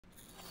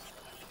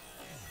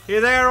Hey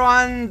there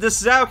everyone,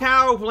 this is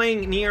Cow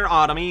playing NieR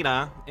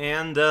Automata,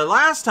 and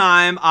last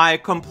time I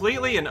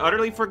completely and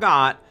utterly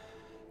forgot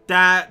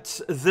that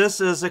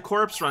this is a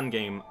corpse run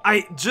game.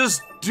 I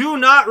just do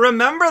not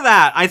remember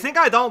that. I think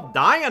I don't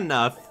die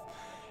enough.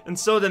 And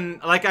so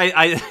then, like,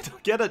 I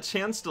don't get a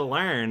chance to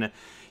learn.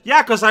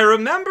 Yeah, because I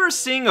remember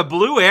seeing a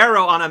blue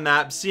arrow on a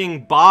map,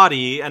 seeing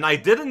body, and I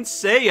didn't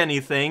say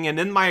anything, and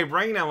in my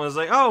brain I was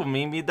like, oh,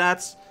 maybe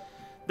that's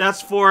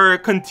for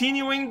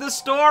continuing the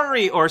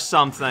story or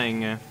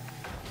something.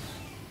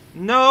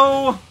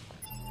 No!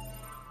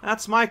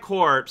 That's my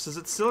corpse. Is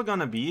it still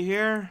gonna be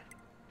here?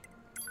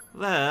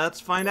 Let's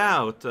find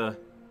out.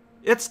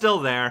 It's still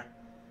there.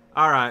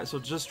 Alright, so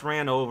just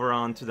ran over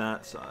onto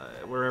that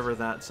side, wherever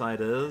that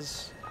side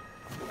is.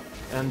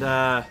 And,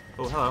 oh,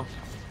 hello.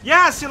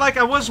 Yeah, see, like,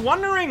 I was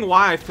wondering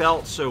why I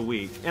felt so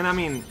weak. And, I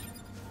mean,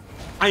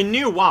 I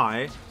knew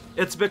why.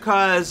 It's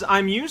because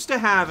I'm used to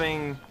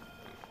having...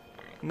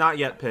 Not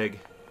yet, pig.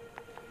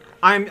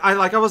 I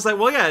was like,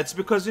 well, yeah, it's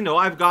because, you know,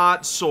 I've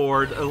got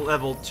sword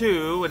level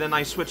 2, and then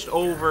I switched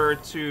over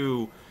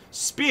to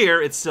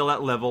spear, it's still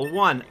at level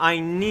 1. I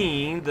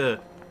need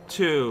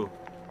 2.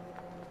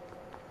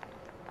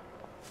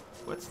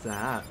 What's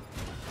that?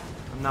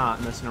 I'm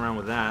not messing around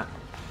with that.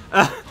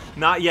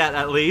 Not yet,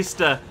 at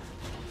least.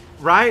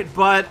 Right?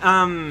 But,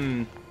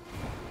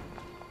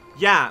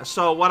 yeah,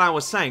 so what I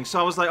was saying. So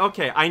I was like,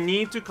 okay, I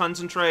need to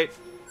concentrate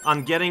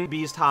on getting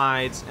beast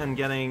hides and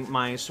getting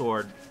my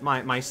sword,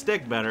 my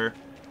stick better,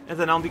 and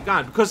then I'll be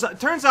gone. Because it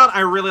turns out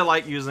I really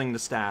like using the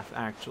staff,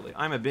 actually.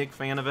 I'm a big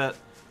fan of it,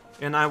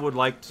 and I would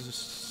like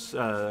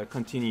to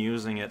continue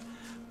using it.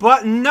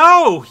 But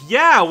no!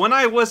 Yeah, when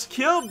I was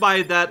killed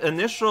by that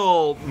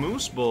initial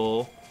moose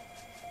bull,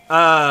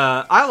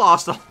 I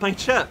lost all my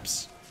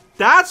chips.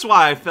 That's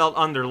why I felt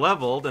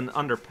underleveled and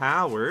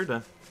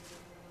underpowered.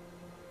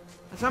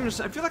 I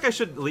feel like I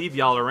should leave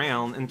y'all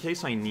around in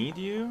case I need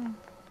you.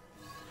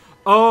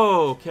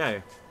 Oh,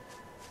 okay.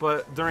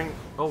 But during...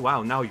 Oh,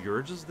 wow. Now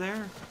you're just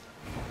there?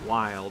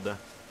 Wild.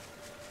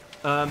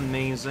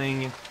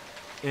 Amazing.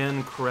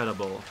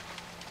 Incredible.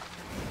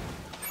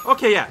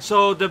 Okay, yeah.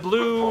 So the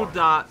blue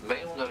dot...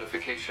 Mail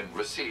notification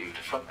received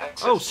from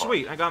access. Oh,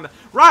 sweet. I got...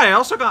 Right, I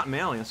also got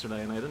mail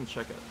yesterday, and I didn't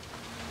check it.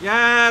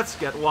 Yeah, let's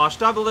get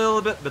washed up a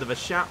little bit. Bit of a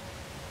shout.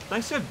 Did I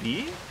say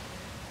B?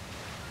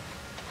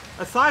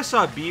 I thought I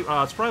saw a B.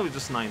 Oh, it's probably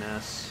just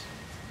 9S.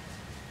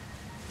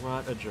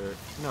 What a jerk.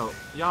 No,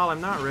 y'all, I'm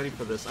not ready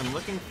for this. I'm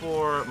looking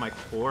for my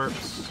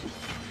corpse.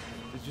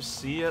 Did you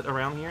see it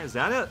around here? Is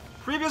that it?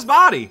 Previous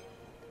body!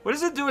 What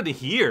does it do to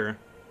here?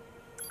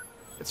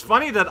 It's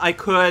funny that I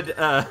could,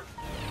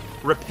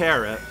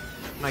 repair it.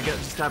 And I get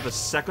just have a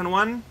second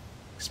one.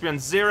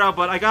 Experience 0,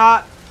 but I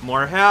got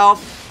more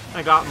health.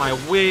 I got my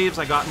waves.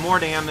 I got more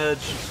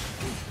damage.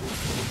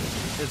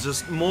 It's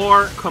just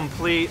more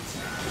complete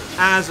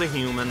as a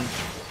human.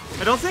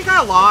 I don't think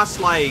I lost,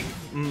 like,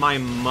 my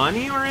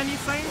money or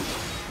anything.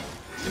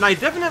 And I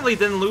definitely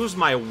didn't lose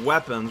my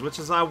weapons, which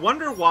is, I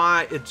wonder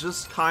why it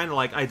just kind of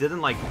like, I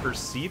didn't like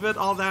perceive it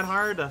all that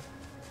hard.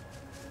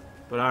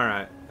 But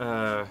alright,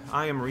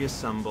 I am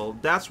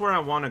reassembled. That's where I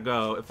want to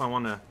go if I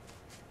want to...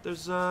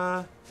 There's,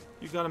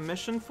 you got a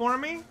mission for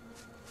me?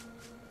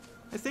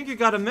 I think you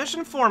got a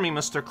mission for me,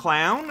 Mr.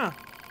 Clown.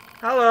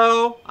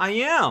 Hello, I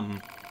am.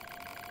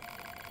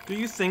 Do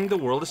you think the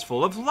world is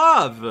full of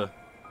love?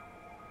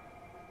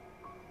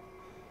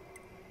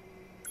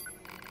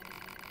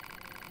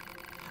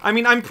 I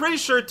mean, I'm pretty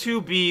sure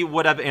 2B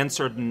would have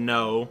answered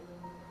no.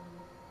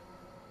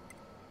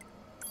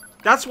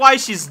 That's why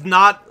she's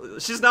not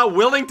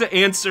willing to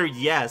answer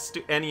yes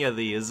to any of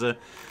these.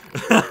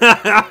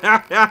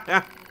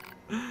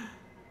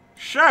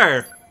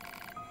 Sure.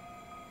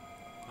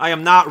 I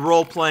am not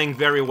role-playing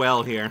very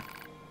well here.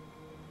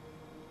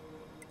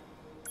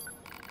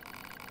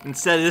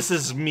 Instead, this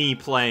is me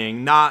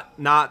playing, not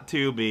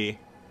 2B.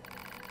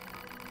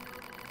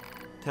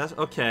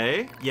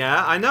 Okay,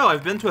 yeah, I know,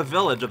 I've been to a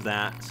village of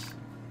that.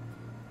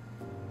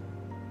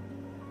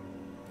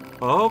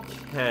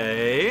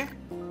 Okay.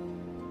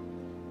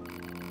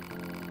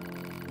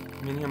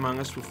 Many among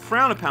us who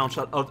frown upon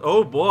shall...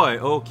 Oh boy,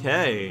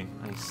 okay.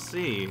 I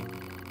see.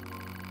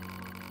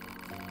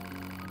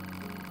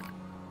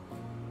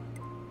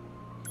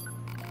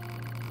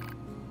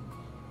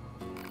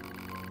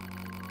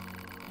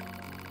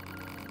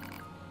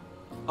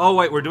 Oh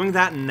wait, we're doing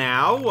that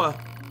now?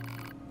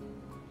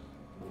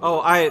 Oh,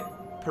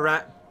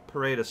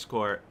 parade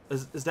escort.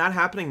 Is that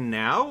happening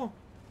now?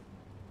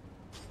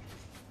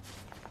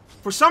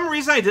 For some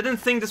reason, I didn't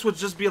think this would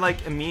just be,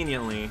 like,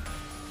 immediately.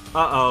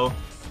 Uh-oh.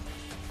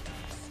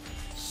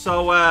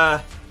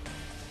 So,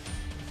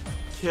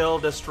 kill,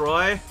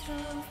 destroy.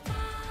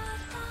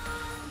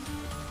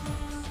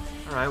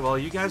 Alright, well,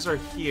 you guys are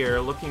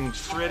here, looking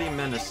pretty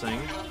menacing.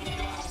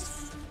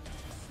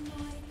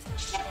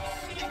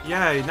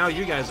 Yeah, now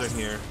you guys are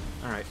here.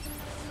 Alright.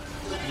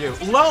 You.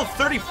 Level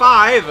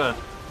 35!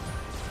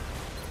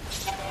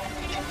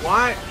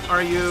 Why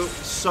are you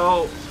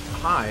so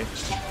high?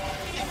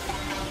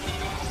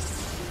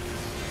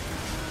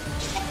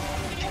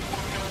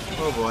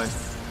 Oh boy.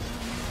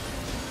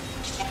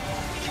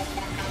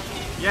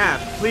 Yeah,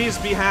 please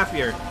be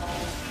happier.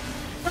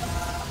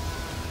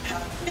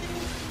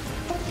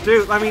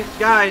 Dude, I mean,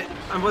 guy,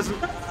 I'm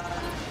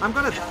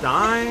gonna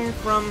die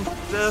from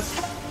this.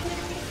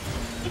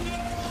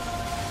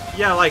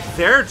 Yeah, like,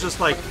 they're just,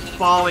 like,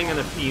 falling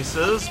into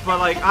pieces, but,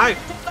 like,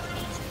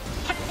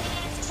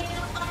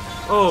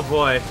 oh,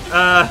 boy.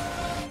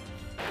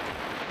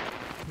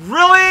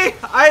 Really?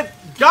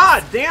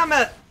 God damn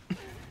it!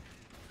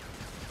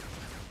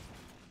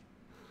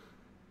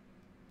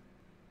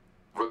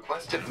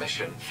 Requested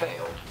mission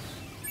failed.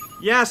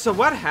 Yeah, so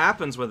what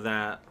happens with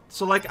that?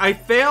 So, like, I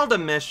failed a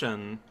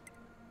mission.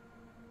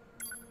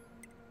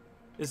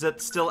 Is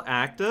it still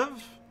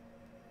active?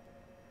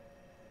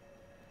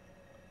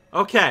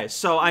 Okay,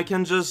 so I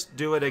can just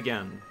do it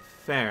again.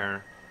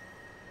 Fair.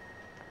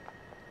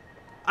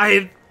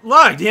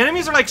 Look, the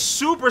enemies are, like,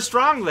 super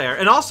strong there.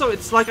 And also,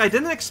 it's like, I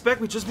didn't expect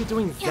we'd just be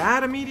doing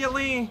that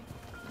immediately.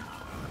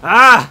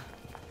 Ah!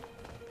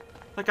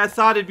 Like, I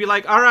thought it'd be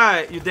like,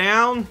 alright, you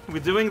down? We're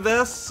doing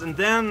this? And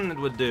then it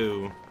would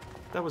do.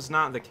 That was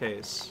not the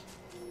case.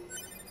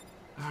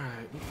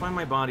 Alright, let me find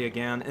my body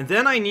again. And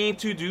then I need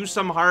to do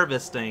some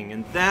harvesting.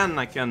 And then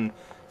I can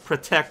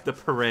protect the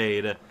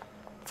parade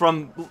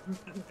from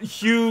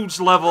huge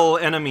level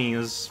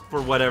enemies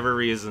for whatever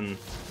reason.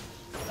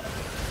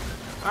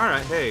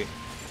 Alright, hey.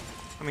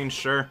 I mean,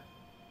 sure.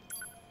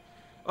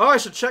 Oh, I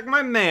should check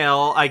my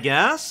mail, I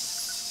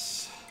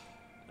guess.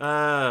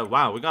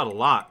 Wow, we got a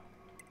lot.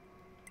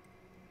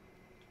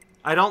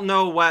 I don't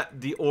know what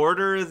the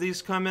order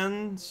these come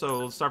in, so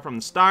we'll start from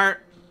the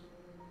start.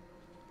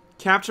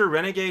 Capture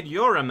Renegade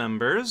Yora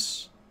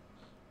members.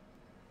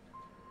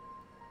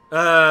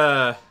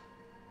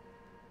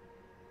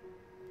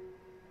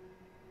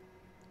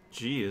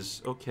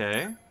 Jeez,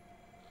 okay.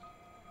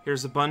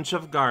 Here's a bunch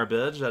of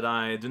garbage that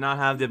I do not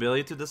have the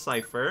ability to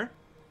decipher.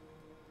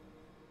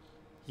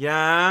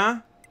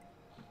 Yeah?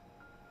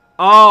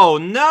 Oh,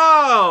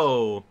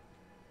 no!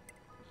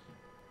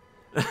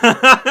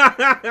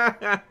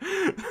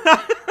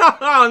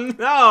 Oh,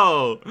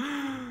 no!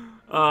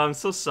 Oh, I'm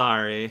so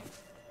sorry.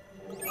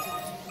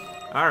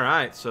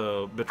 Alright,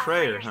 so,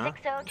 betrayer, huh?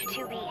 60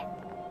 to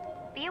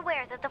 2B. Be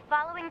aware that the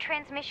following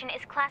transmission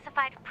is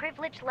classified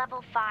Privilege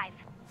Level 5.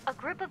 A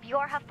group of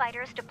Yorha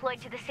fighters deployed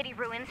to the city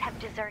ruins have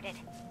deserted.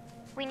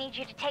 We need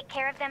you to take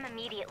care of them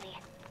immediately.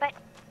 But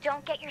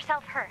don't get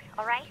yourself hurt,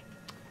 alright?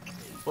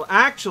 Well,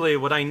 actually,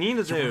 what I need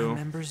to do... Yorha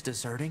members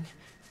deserting?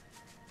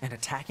 And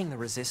attacking the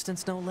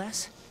resistance, no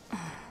less?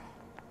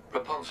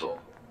 Proposal.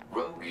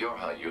 Rogue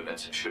Yorha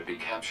units should be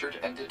captured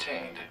and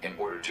detained in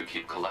order to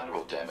keep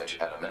collateral damage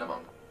at a minimum.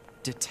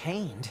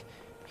 Detained?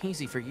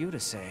 Easy for you to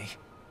say.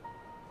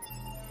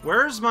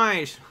 Where's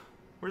my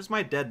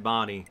dead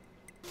body?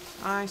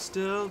 I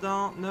still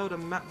don't know the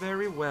map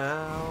very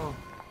well.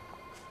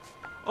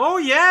 Oh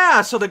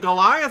yeah, so the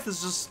Goliath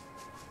is just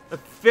a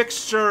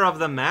fixture of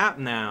the map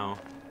now.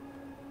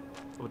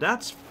 Oh,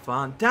 that's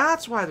fun.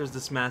 That's why there's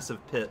this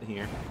massive pit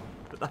here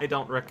that I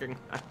don't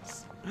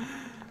recognize.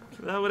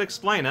 That would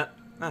explain it.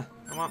 I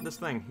want this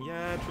thing.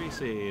 Yeah, tree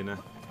seed.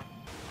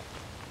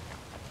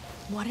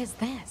 What is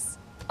this?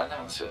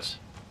 Analysis.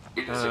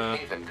 It is a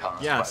haven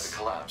caused by the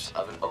collapse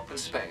of an open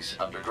space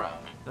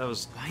underground. That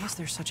was... Why is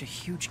there such a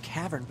huge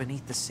cavern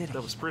beneath the city?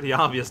 That was pretty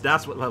obvious.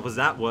 That's what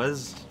that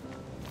was.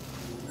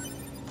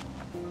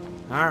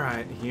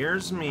 Alright,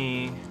 here's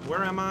me.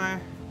 Where am I?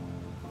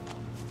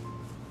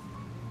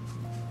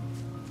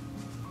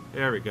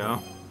 There we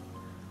go.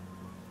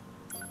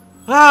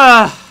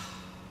 Ah!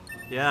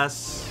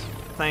 Yes.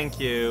 Thank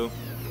you.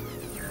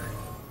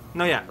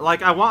 No, yeah,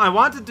 like, I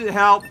wanted to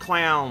help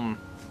Clown.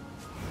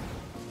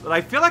 But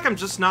I feel like I'm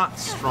just not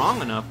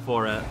strong enough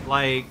for it.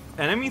 Like,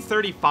 enemy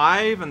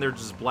 35 and they're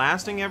just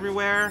blasting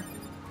everywhere.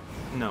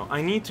 No,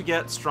 I need to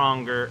get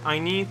stronger. I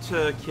need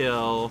to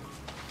kill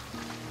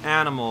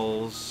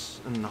animals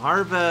and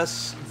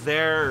harvest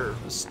their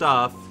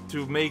stuff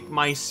to make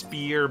my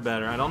spear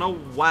better. I don't know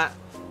what.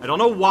 I don't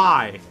know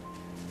why.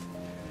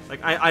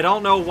 Like, I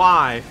don't know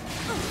why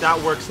that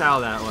works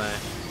out that way.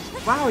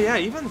 Wow, yeah,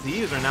 even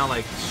these are now,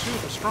 like,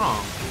 super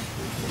strong.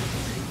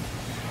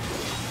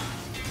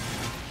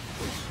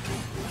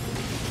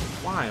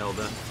 Wild.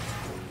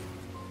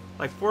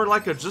 Like, for,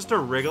 like, just a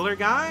regular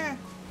guy?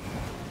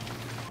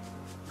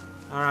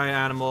 Alright,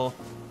 animal.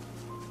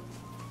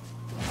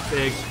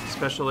 Pig,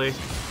 especially.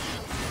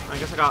 I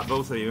guess I got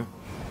both of you.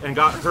 And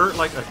got hurt,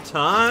 like, a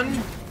ton?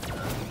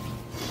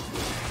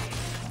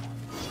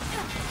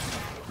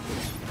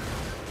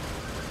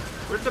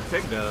 Where'd the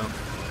pig go?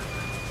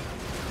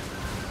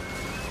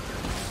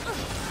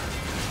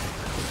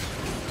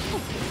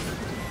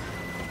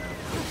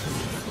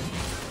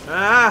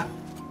 Ah!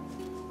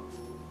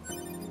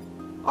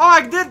 Oh,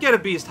 I did get a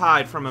beast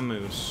hide from a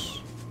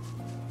moose.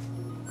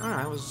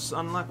 Alright, I was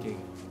unlucky.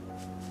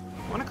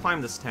 I want to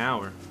climb this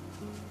tower.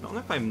 I don't know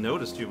if I've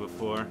noticed you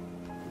before.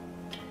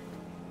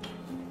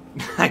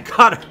 I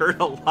got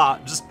hurt a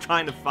lot just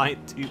trying to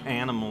fight two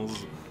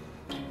animals.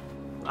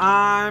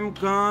 I'm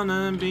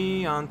gonna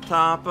be on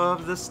top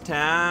of this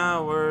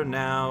tower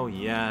now,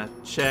 yeah,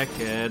 check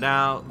it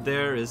out,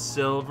 there is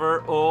silver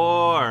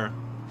ore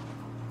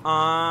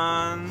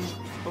on...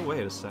 Oh,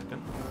 wait a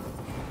second.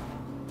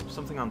 There's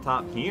something on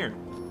top here.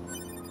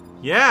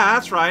 Yeah,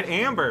 that's right,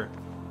 amber.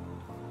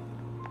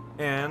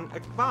 And a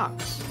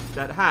box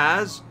that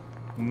has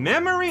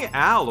memory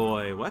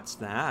alloy. What's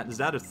that? Is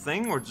that a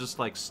thing or just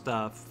like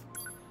stuff?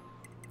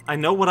 I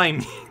know what I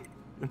mean.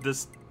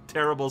 This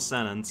terrible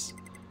sentence.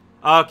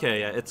 Okay,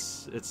 yeah,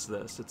 it's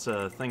this. It's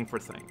a thing for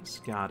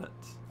things. Got it.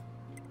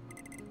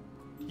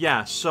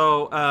 Yeah,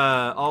 so,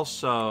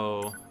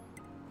 also...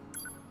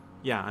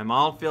 Yeah, I'm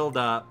all filled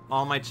up.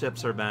 All my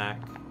chips are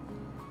back.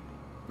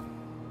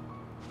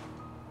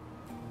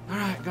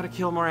 Alright, gotta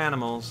kill more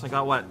animals. I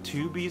got, what,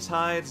 2 beast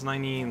hides? And I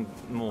need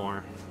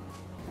more.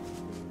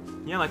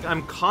 Yeah, like,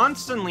 I'm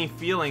constantly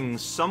feeling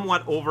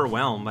somewhat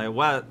overwhelmed by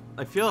what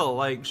I feel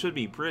like should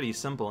be pretty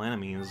simple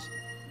enemies.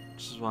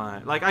 Which is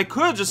why... Like, I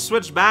could just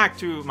switch back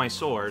to my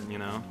sword, you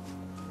know?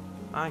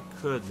 I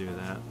could do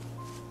that.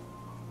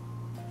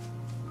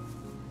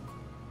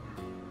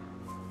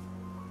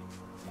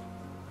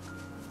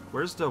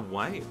 Where's the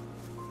white?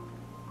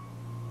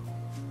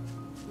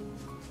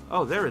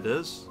 Oh, there it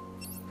is.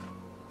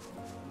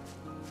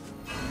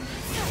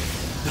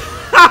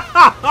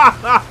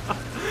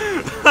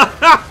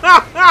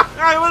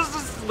 I was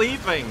just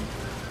sleeping.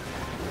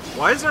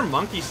 Why is there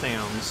monkey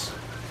sounds?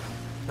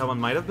 That one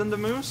might have been the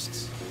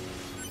moose.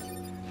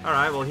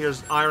 Alright, well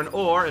here's iron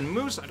ore and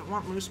moose. I don't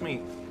want moose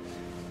meat.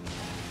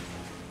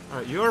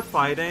 Alright, you're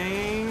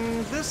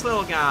fighting this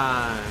little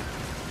guy.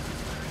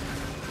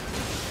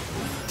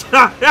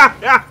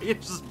 You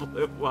just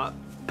blew up.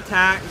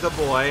 Attack the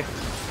boy.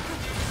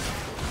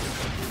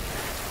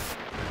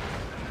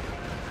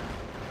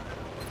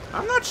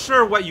 I'm not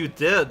sure what you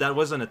did that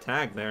was an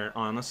attack there,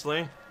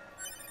 honestly.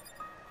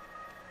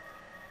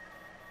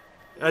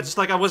 Just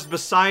like I was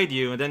beside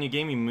you, and then you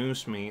gave me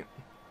moose meat.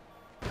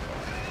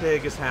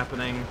 Pig is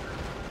happening.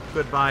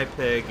 Goodbye,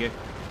 pig.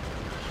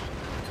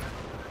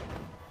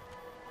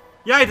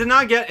 Yeah, I did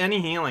not get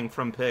any healing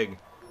from pig.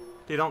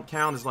 They don't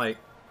count as, like,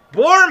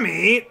 boar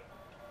meat!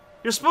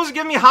 You're supposed to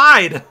give me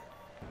hide!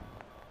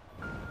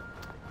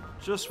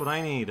 Just what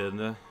I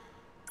needed.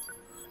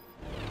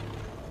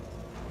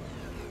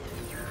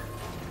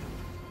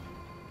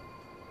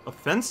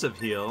 Offensive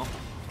heal?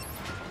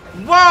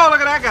 Whoa, look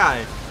at that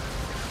guy!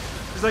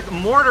 He's like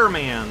Mortar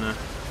Man.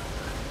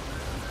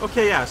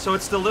 Okay, yeah, so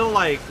it's the little,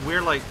 like,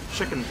 weird, like,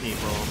 chicken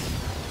people.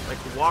 Like,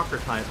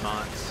 walker-type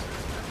bots.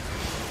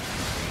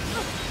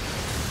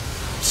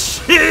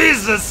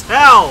 Jesus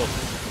hell!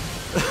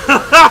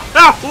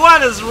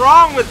 What is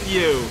wrong with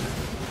you?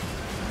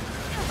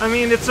 I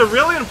mean, it's a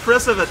really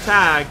impressive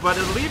attack, but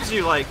it leaves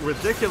you, like,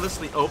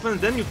 ridiculously open.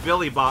 Then you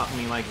Billy Bot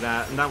me like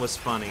that, and that was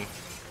funny.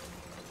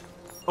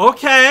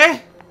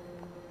 Okay!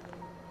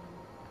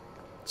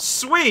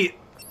 Sweet!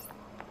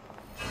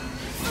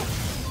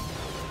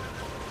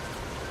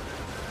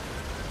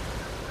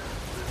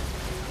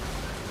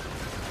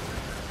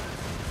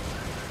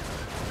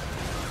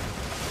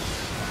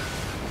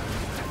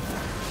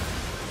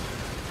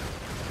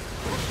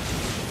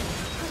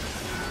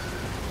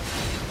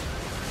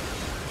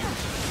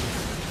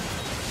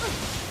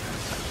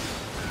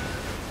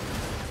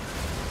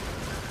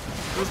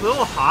 Those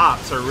little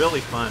hops are really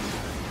fun.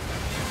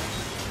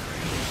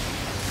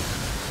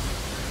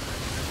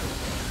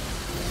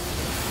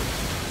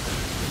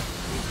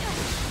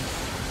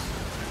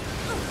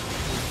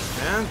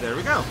 And there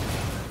we go.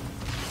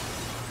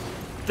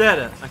 Did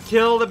it. I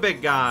killed a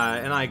big guy,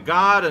 and I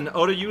got an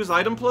auto-use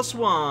item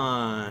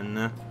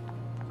 +1.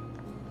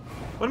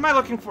 What am I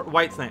looking for?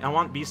 White thing. I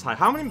want beast hide.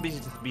 How many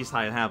beast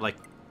hide have? Like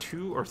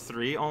 2 or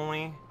 3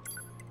 only?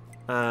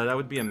 That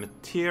would be a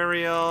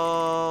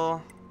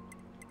material.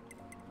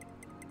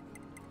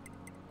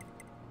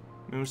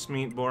 Moose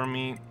meat, boar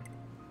meat.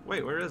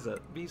 Wait, where is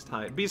it? Beast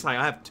hide. Beast hide,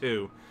 I have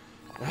 2.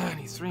 I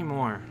need 3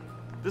 more.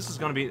 This is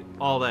gonna be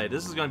all day.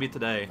 This is gonna be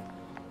today.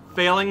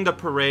 Failing the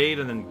parade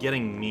and then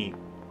getting meat.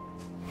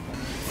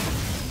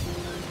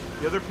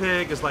 The other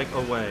pig is like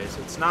away, so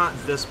it's not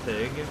this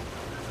pig.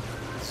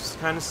 It's just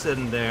kind of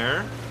sitting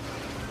there.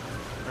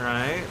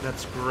 Alright,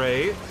 that's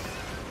great.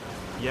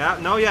 Yeah,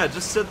 no, yeah,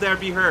 just sit there,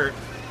 be hurt.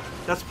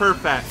 That's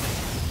perfect.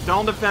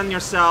 Don't defend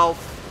yourself.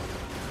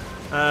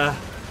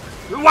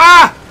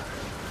 Wah!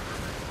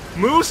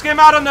 Moose came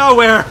out of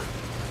nowhere!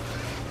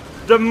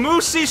 The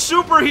Moosey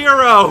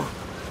superhero!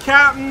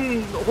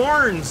 Captain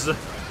Horns!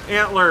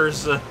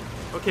 Antlers.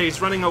 Okay,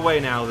 he's running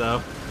away now, though.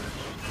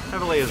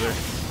 Have a laser.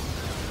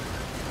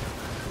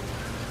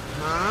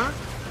 Huh?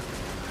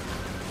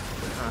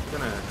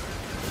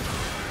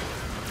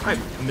 I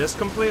missed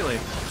completely.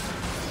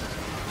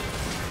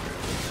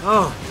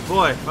 Oh,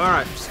 boy.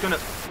 Alright, just gonna...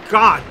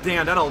 God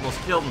damn, that almost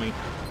killed me.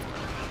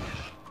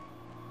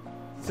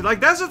 See, like,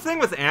 that's the thing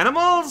with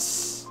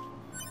animals?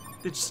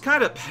 They just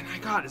kind of... My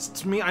God, it's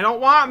to me. I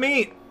don't want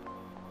meat!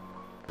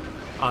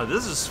 Oh,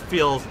 this just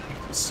feels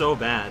so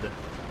bad.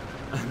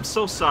 I'm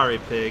so sorry,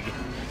 pig.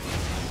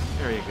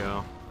 There you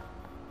go.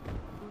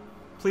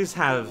 Please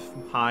have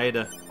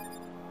hide.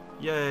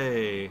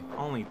 Yay.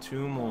 Only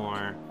 2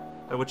 more.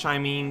 By which I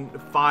mean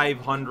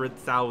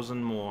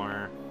 500,000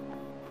 more.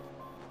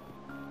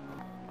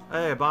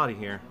 Hey, a body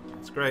here.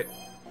 It's great.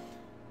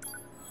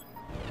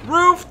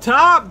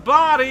 Rooftop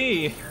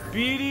body!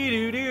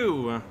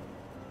 Beady-doo-doo.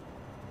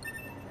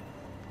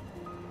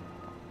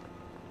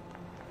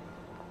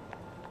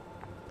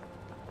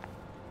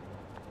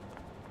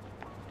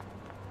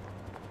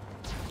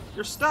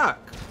 You're stuck.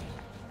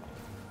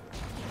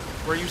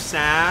 Were you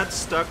sad,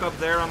 stuck up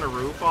there on the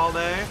roof all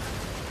day?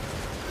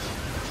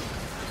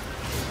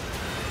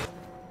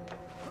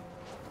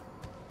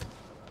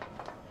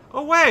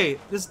 Oh wait,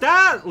 is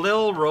that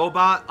little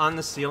robot on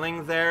the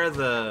ceiling there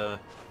the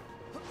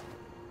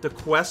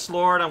quest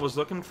lord I was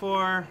looking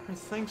for? I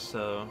think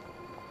so.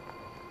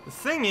 The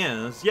thing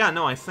is, yeah,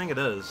 no, I think it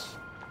is.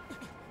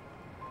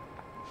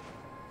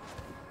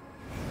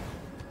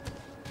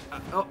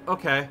 Oh,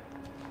 okay.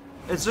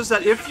 It's just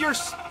that if you're...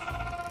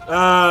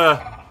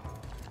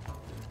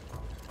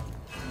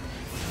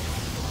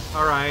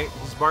 Alright,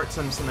 this is Bart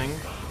Simpsoning.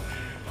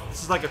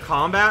 This is like a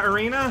combat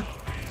arena?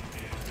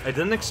 I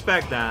didn't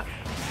expect that.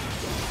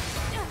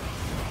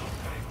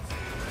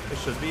 I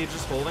should be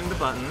just holding the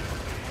button.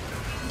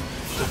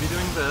 Should be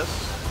doing this.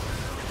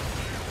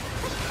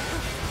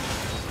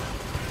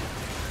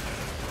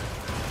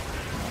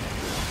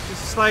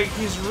 It's like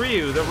he's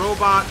Ryu, the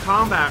robot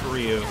combat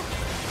Ryu.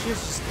 He's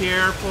just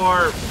here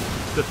for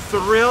the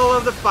thrill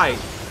of the fight.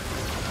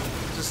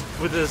 Just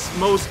with his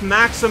most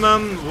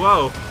maximum,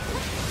 whoa.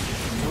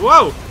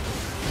 Whoa!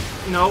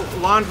 You know,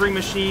 laundry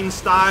machine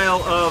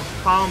style of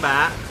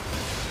combat.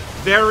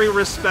 Very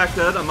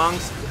respected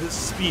amongst his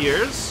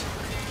spears.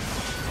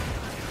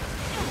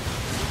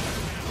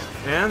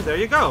 And there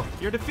you go.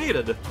 You're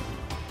defeated.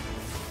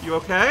 You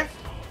okay?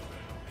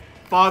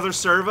 Father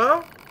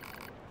Servo?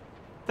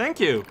 Thank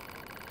you.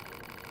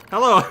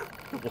 Hello.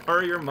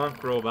 Warrior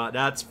monk robot.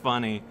 That's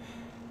funny.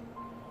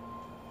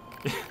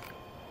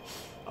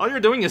 All you're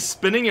doing is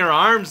spinning your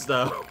arms,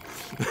 though.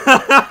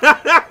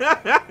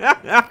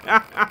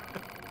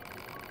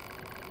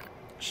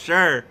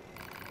 Sure.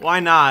 Why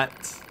not?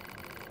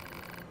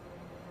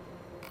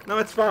 No,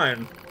 it's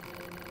fine.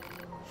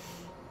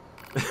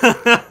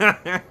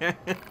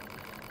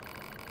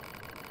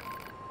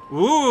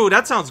 Ooh,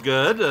 that sounds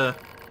good.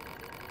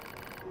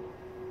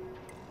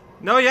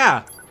 No,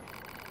 yeah.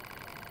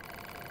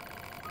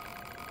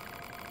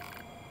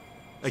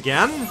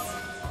 Again?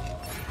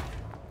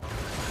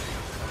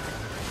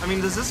 I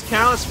mean, does this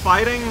count as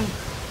fighting?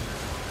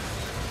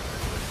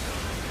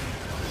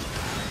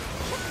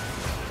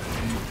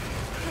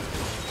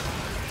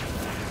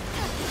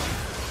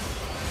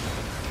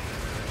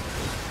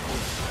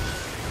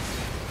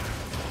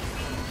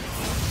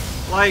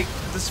 Like,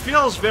 this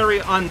feels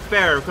very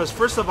unfair, because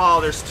first of all,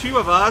 there's 2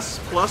 of us,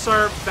 plus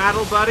our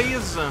battle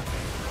buddies.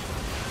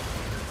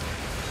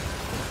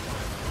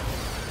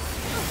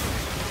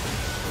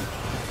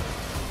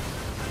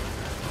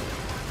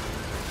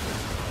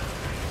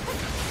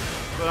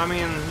 But I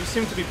mean, you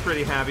seem to be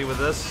pretty happy with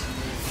this.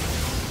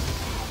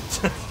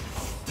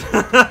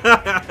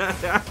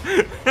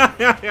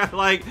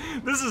 Like,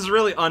 this is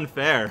really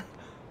unfair.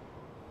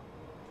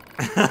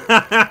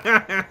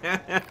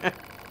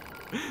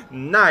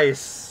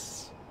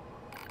 Nice.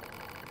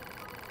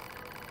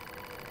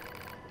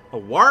 A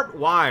warp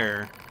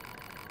wire.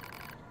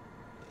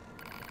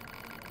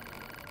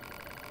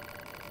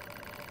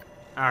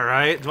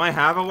 Alright, do I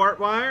have a warp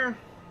wire?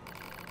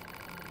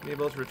 Be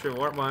able to retrieve a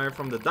warp wire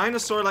from the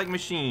dinosaur-like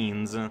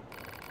machines.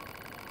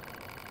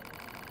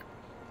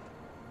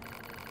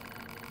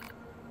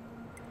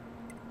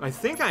 I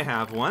think I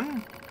have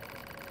one.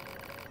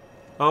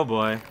 Oh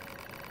boy.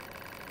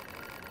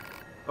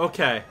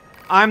 Okay.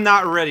 I'm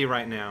not ready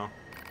right now.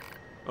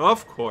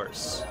 Of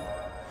course.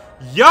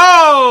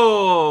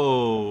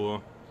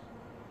 Yo!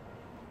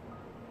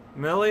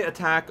 Melee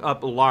attack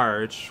up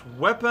large.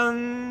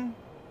 Weapon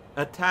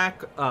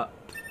attack up.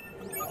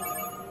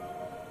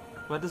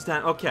 What does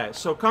that? Okay,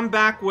 so come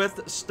back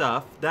with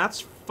stuff.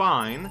 That's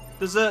fine.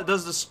 Does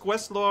the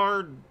quest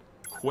lord,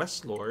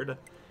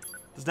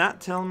 does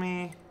that tell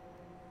me?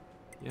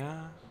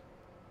 Yeah.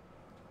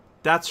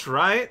 That's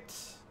right.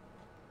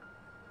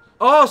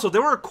 Oh, so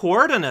there were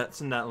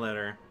coordinates in that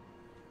letter.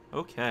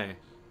 Okay.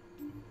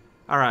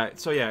 Alright,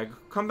 so yeah,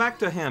 come back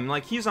to him.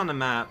 Like, he's on the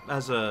map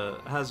as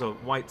has a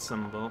white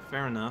symbol.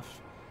 Fair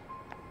enough.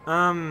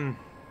 I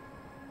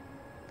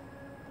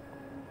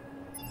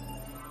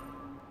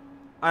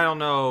don't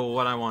know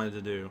what I wanted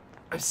to do.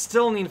 I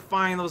still need to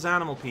find those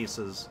animal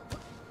pieces.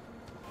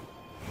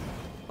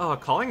 Oh,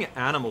 calling it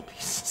animal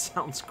pieces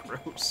sounds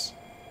gross.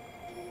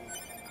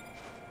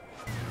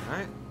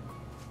 Alright.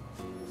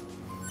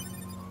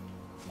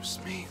 Moose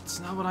meat, it's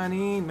not what I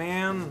need,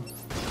 man.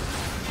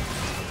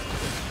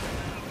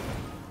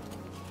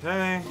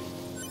 Okay.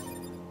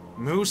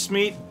 Moose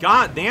meat,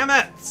 god damn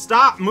it!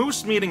 Stop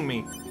moose meating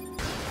me!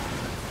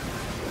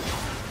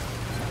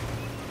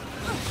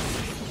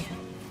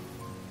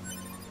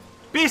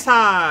 Beast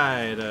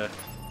hide!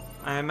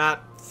 I am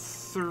at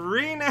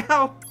 3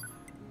 now.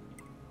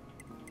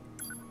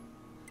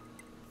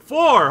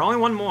 4! Only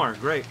one more.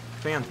 Great.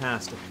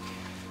 Fantastic.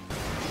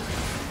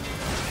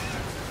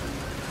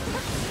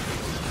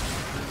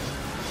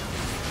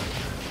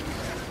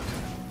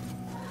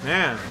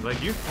 Man, like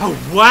you... Oh,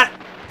 what?!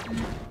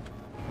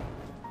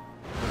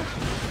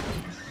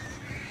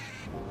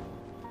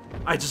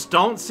 I just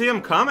don't see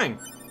him coming.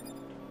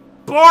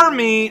 Bore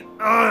me! Ugh!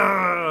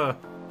 I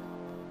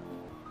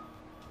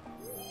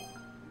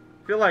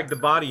feel like the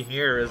body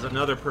here is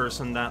another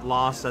person that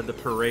lost at the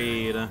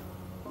parade.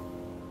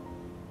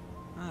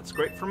 That's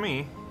great for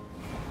me.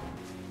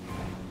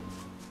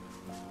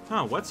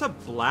 Huh, what's a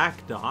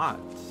black dot?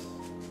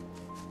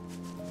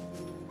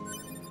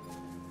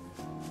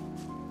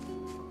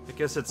 I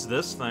guess it's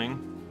this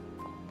thing.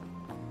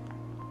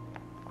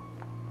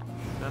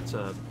 That's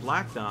a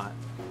black dot.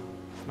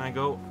 Can I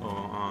go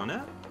on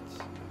it?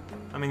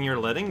 I mean, you're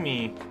letting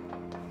me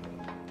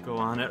go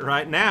on it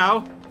right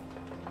now.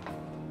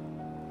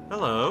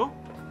 Hello.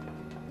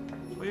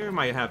 Well, you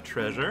might have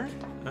treasure.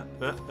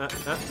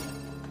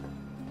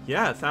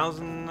 Yeah,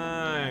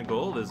 1,000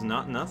 gold is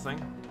not nothing.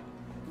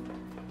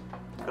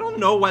 I don't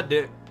know what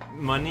the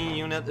money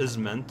unit is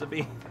meant to be.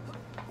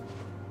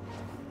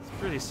 It's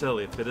pretty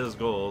silly if it is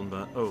gold,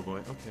 but oh boy,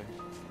 okay.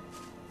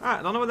 Alright,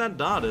 I don't know what that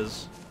dot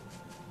is.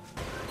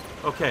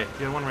 Okay,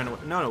 the other one ran away.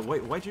 No,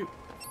 wait, why'd you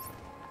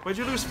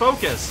lose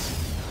focus?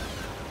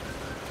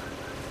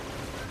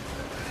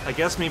 I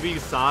guess maybe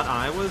you thought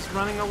I was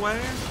running away?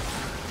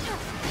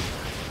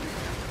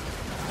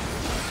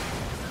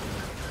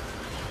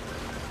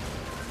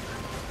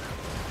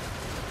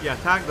 Yeah,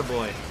 tag the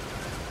boy.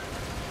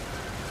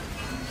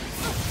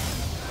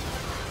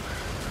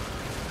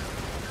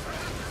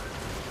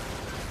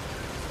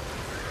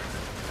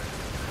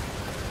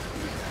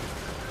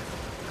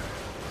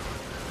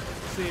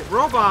 See,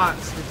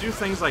 robots do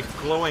things like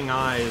glowing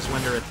eyes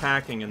when they're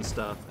attacking and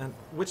stuff, and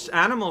which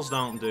animals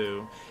don't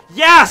do.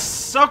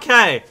 Yes!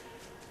 Okay!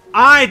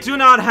 I do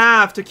not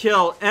have to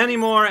kill any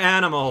more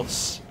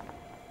animals.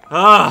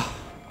 Ugh.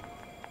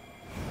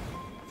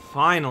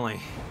 Finally.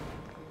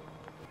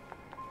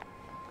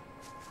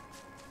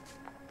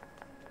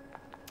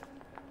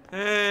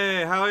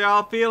 Hey, how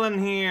y'all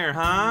feeling here,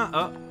 huh?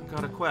 Oh,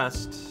 got a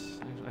quest.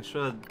 I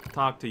should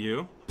talk to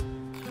you.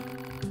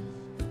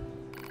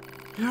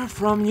 You're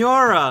from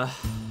Yora.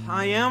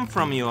 I am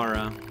from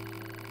Yora.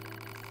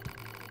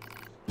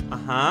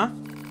 Uh-huh.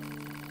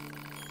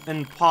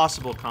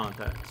 Impossible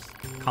context.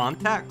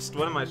 Context?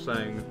 What am I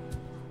saying?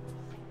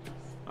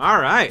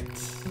 Alright.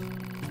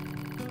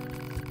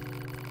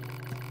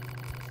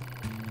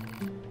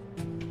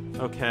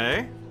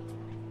 Okay.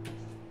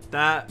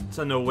 That's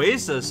an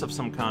oasis of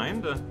some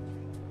kind.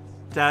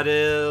 That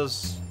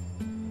is...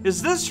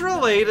 Is this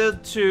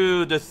related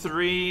to the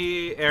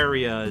 3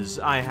 areas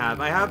I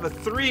have? I have a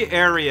 3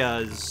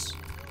 areas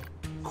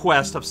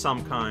quest of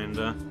some kind.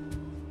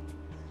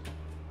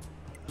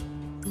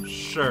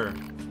 Sure.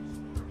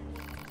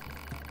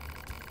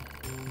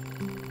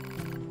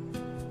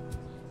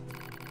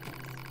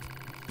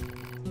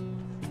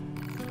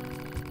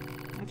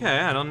 Okay,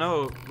 I don't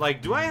know.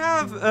 Like, do I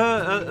have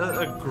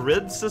a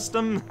grid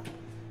system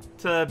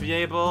to be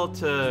able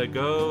to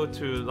go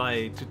to,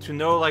 like, to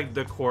know, like,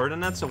 the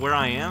coordinates of where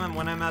I am and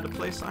when I'm at a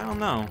place? I don't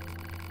know.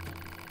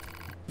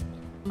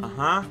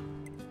 Uh-huh.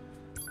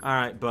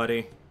 Alright,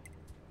 buddy.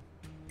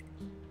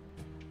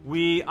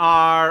 We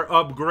are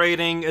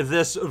upgrading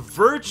this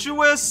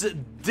virtuous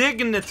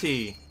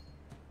dignity.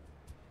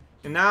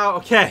 And now,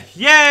 okay.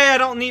 Yay, I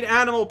don't need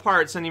animal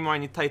parts anymore. I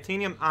need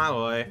titanium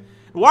alloy.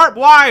 Warp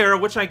wire,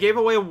 which I gave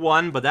away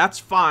 1, but that's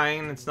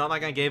fine. It's not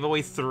like I gave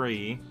away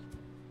 3.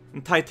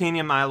 And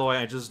titanium alloy,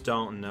 I just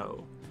don't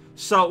know.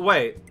 So,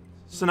 wait.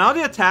 So now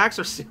the attacks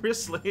are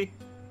seriously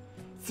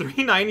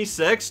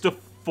 396 to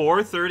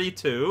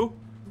 432?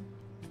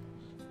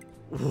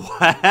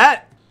 What?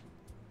 I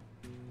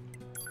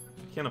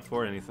can't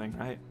afford anything,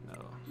 right?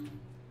 No.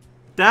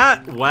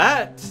 That,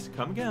 what?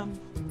 Come again.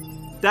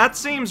 That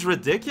seems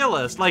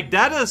ridiculous. Like,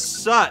 that is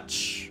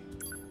such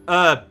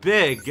a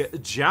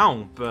big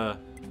jump.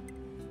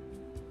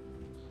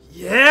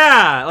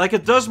 Yeah! Like,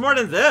 it does more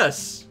than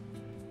this.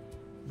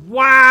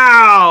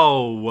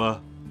 Wow!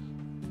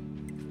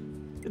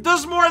 It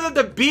does more than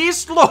the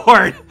Beast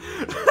Lord!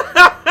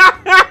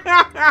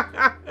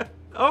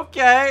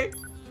 Okay.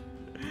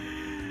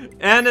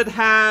 And it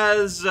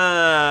has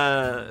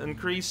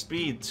increased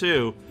speed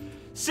too.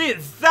 See,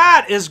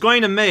 that is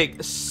going to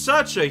make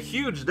such a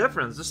huge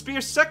difference. The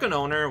spear's second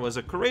owner was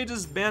a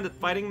courageous bandit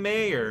fighting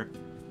mayor.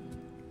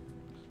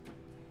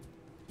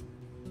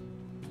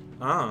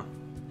 Oh.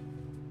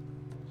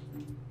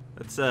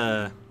 It's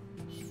a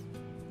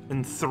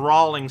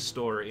enthralling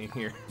story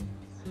here.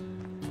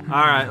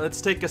 Alright,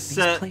 let's take a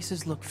set. These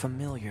places look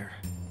familiar.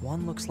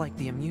 One looks like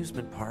the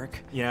amusement park.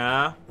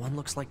 Yeah. One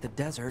looks like the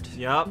desert.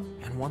 Yep.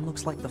 And one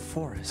looks like the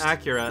forest.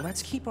 Accurate.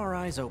 Let's keep our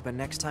eyes open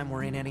next time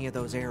we're in any of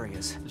those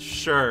areas.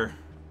 Sure.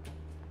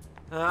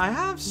 I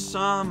have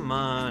some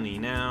money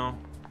now.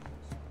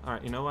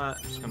 Alright, you know what?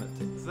 I'm just gonna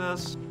take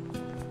this.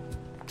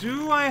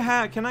 Do I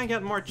have... Can I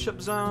get more chip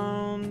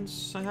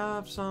zones? I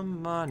have some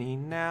money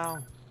now.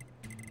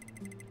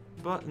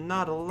 but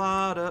not a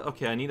lot of...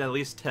 Okay, I need at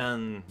least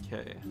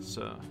 10k,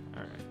 so,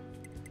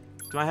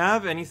 alright. Do I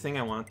have anything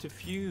I want to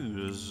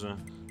fuse?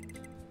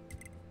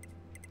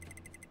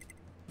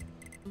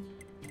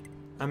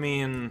 I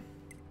mean...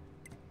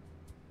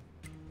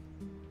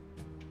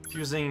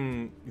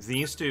 Fusing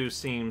these two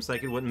seems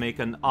like it would make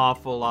an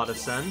awful lot of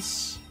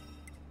sense.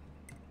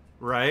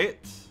 Right?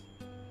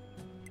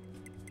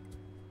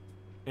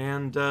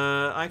 And,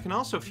 I can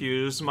also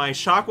fuse my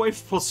Shockwave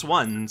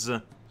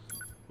 +1s,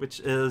 which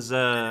is,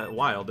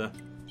 wild.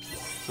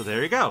 So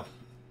there you go.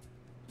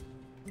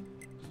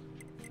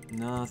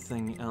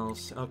 Nothing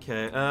else.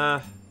 Okay,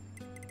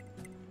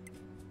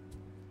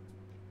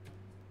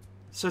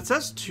 so it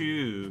says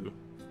 2.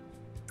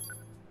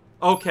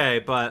 Okay,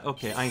 but,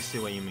 okay, I see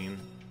what you mean.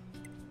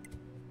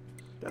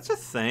 That's a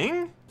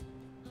thing?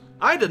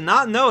 I did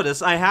not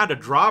notice I had a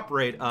drop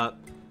rate up.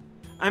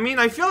 I mean,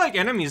 I feel like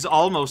enemies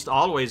almost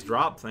always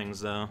drop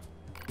things, though.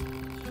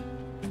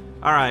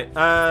 Alright,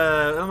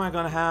 am I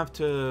gonna have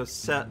to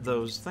set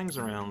those things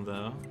around,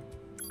 though?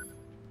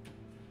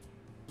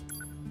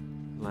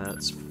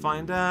 Let's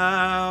find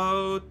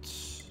out.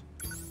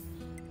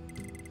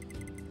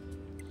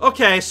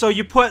 Okay, so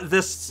you put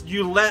this,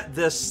 you let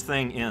this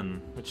thing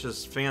in, which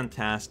is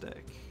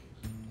fantastic.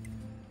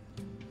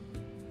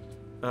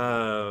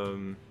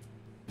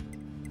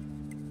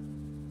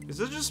 Is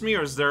it just me,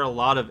 or is there a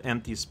lot of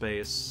empty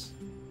space?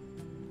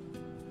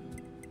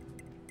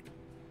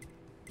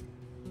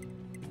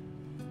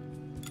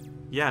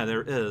 Yeah,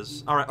 there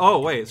is. Alright, oh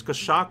wait, it's because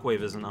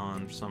Shockwave isn't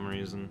on for some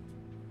reason.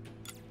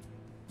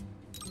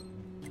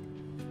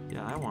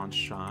 Yeah, I want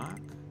Shock.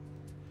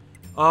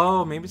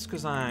 Oh, maybe it's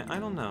because I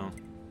don't know.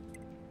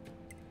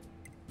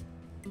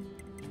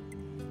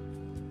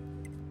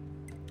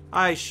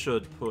 I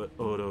should put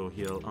Auto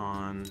Heal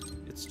on.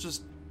 It's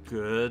just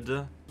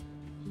good.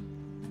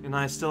 And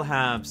I still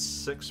have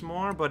 6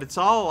 more, but it's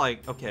all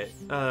like, okay,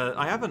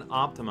 I have an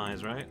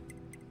Optimize, right?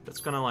 That's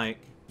gonna like,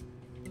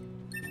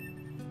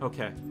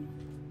 okay.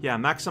 Yeah,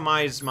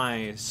 maximize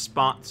my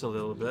spots a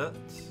little bit.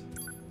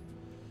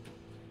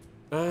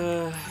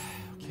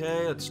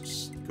 Okay, let's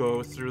just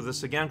go through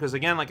this again, because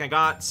again, like I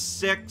got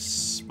 6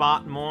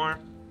 spot more.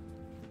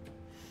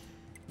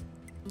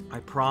 I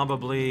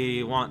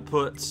probably want to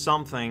put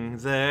something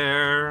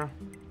there.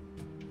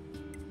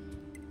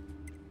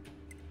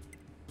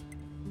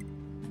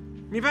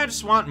 Maybe I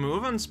just want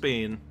moving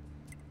speed.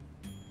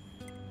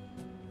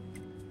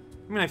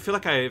 I mean, I feel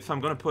like if I'm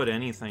gonna put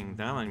anything,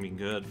 that might be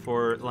good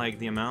for like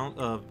the amount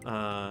of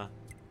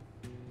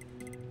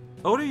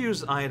auto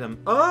use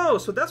item. Oh,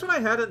 so that's what I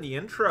had in the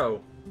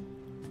intro.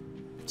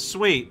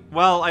 Sweet.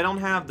 Well, I don't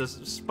have the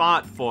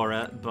spot for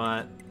it,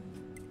 but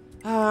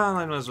I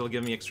might as well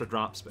give me extra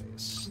drop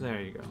space.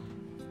 There you go.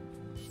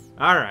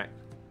 All right.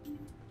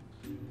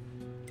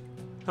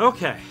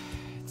 Okay,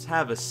 let's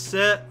have a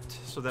sit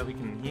so that we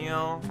can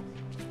heal.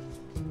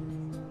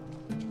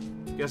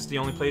 Guess the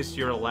only place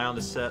you're allowed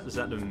to set is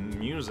at the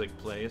music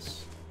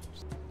place.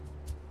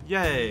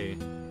 Yay.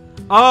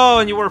 Oh,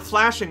 and you were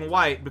flashing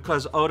white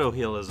because auto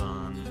heal is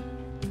on.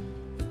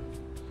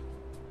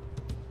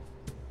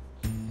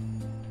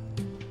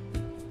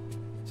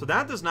 So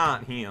that does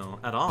not heal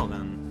at all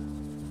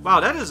then. Wow,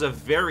 that is a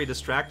very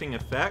distracting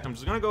effect. I'm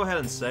just gonna go ahead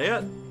and say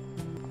it.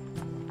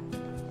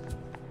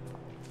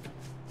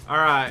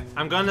 Alright,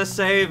 I'm gonna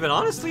save, and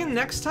honestly,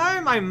 next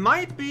time I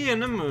might be in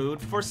the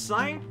mood for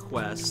side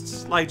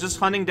quests. Like, just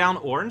hunting down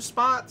orange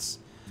spots.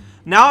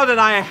 Now that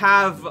I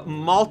have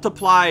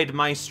multiplied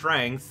my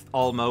strength,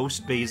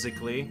 almost,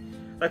 basically.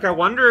 Like, I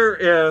wonder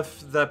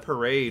if the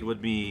parade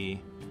would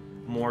be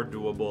more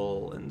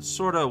doable and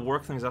sort of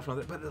work things out from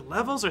there. But the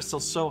levels are still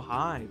so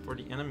high for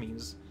the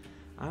enemies.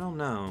 I don't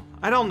know.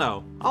 I don't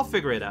know. I'll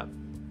figure it out.